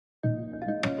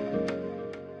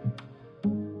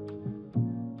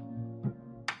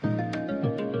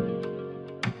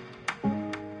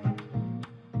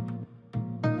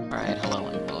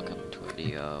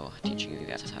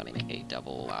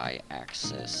double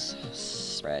y-axis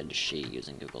spreadsheet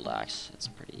using Google Docs. It's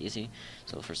pretty easy.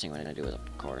 So the first thing we're going to do is,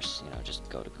 of course, just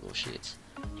go to Google Sheets.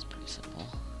 It's pretty simple.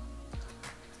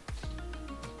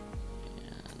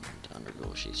 And under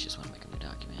Google Sheets, just want to make a new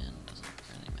document. Doesn't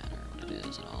really matter what it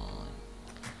is at all.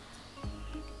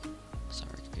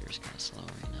 Sorry, computer's kind of slow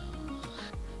right now.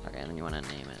 Okay, and then you want to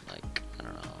name it, like, I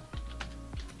don't know.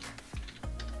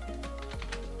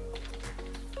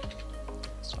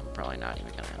 So I'm probably not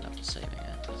even going to end up saving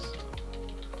it. So.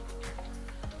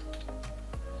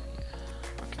 Yeah.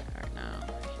 Okay, alright, now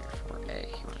here for A,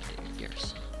 you want to do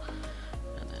years.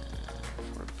 And then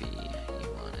for B, you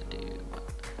want to do what?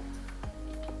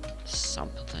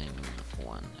 Something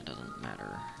 1. It doesn't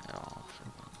matter at all for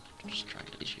 1. I'm just trying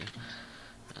to teach you.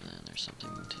 And then there's something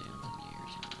 2, and then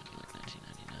years, you want to do like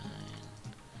 1999.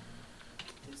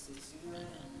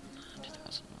 And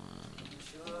 2001.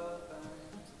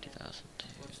 2002.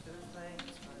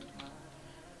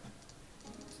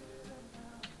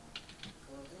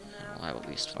 We'll have at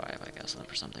least 5, I guess. And then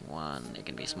for something 1, it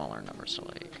can be smaller numbers, so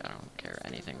like, I don't care,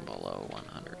 anything below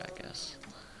 100, I guess,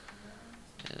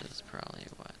 is probably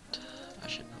what I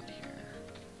should put here.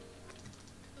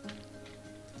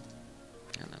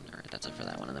 And then, alright, that's it for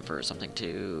that one. And then for something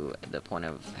 2, the point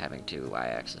of having 2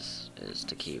 y-axis is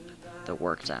to keep the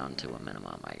work down to a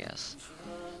minimum, I guess.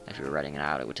 If you were writing it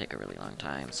out, it would take a really long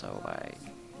time, so by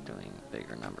doing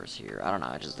bigger numbers here, I don't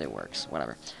know, it works,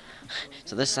 whatever.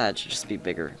 So this side should just be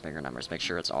bigger numbers. Make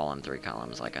sure it's all in 3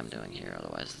 columns like I'm doing here,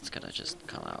 otherwise it's gonna just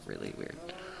come out really weird.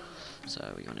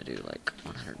 So we want to do like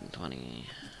 120,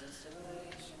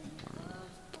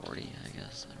 140, I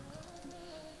guess, I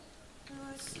don't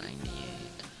know, 98,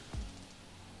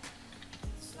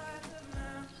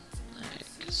 like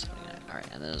 79. Alright,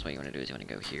 and this is what you want to do is you want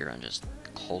to go here and just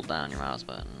hold down your mouse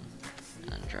button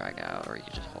and then drag out, or you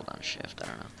can just hold down shift, I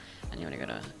don't know. And you want to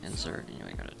go to insert, and you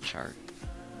want to go to chart.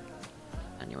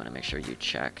 And you want to make sure you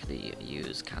check the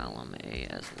use column A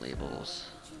as labels.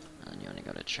 And you want to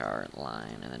go to chart,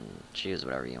 line, and then choose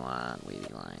whatever you want,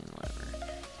 wavy line, whatever.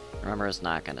 Remember, it's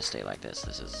not going to stay like this.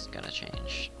 This is going to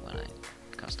change when I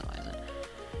customize it.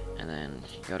 And then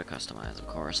you go to customize, of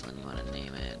course, and then you want to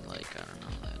name it, like, I don't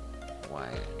know, that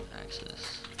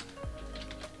y-axis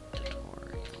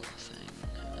tutorial thing.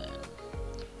 And then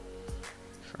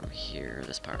from here,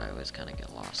 this part I always kind of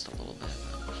get lost a little bit,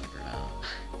 but we'll figure it out.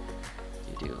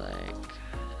 You do like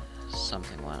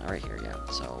something 1 right here, yeah.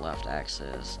 So left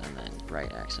axis and then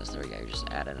right axis. There we go. You just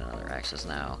added another axis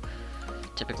now.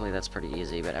 Typically that's pretty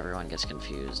easy, but everyone gets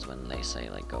confused when they say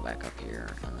like go back up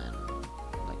here and then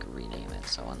like rename it.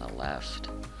 So on the left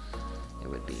it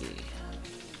would be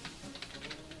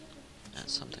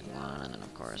something 1, and then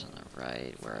of course on the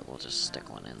right where it will just stick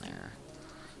 1 in there,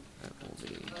 it will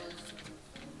be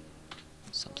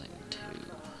something 2.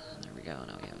 There we go,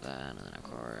 now we have that, and then of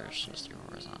course, just your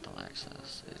horizontal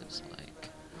axis is like,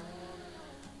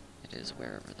 it is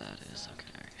wherever that is,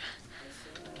 okay,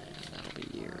 and that'll be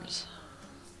years.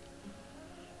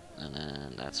 And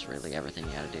then that's really everything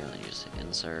you gotta do, and then you just hit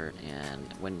insert,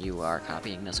 and when you are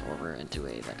copying this over into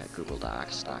a Google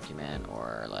Docs document,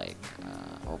 or like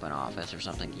Open Office or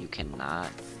something, you cannot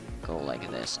go like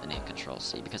this and hit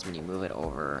Control-C, because when you move it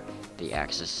over, the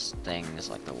axis things,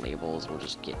 like the labels, will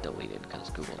just get deleted,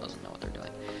 because Google doesn't know what they're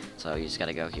doing. So you just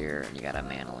gotta go here, and you gotta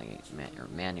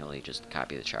manually just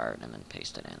copy the chart, and then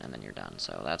paste it in, and then you're done.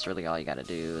 So that's really all you gotta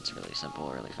do. It's really simple,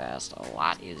 really fast, a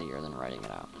lot easier than writing it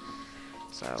out.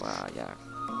 So, yeah.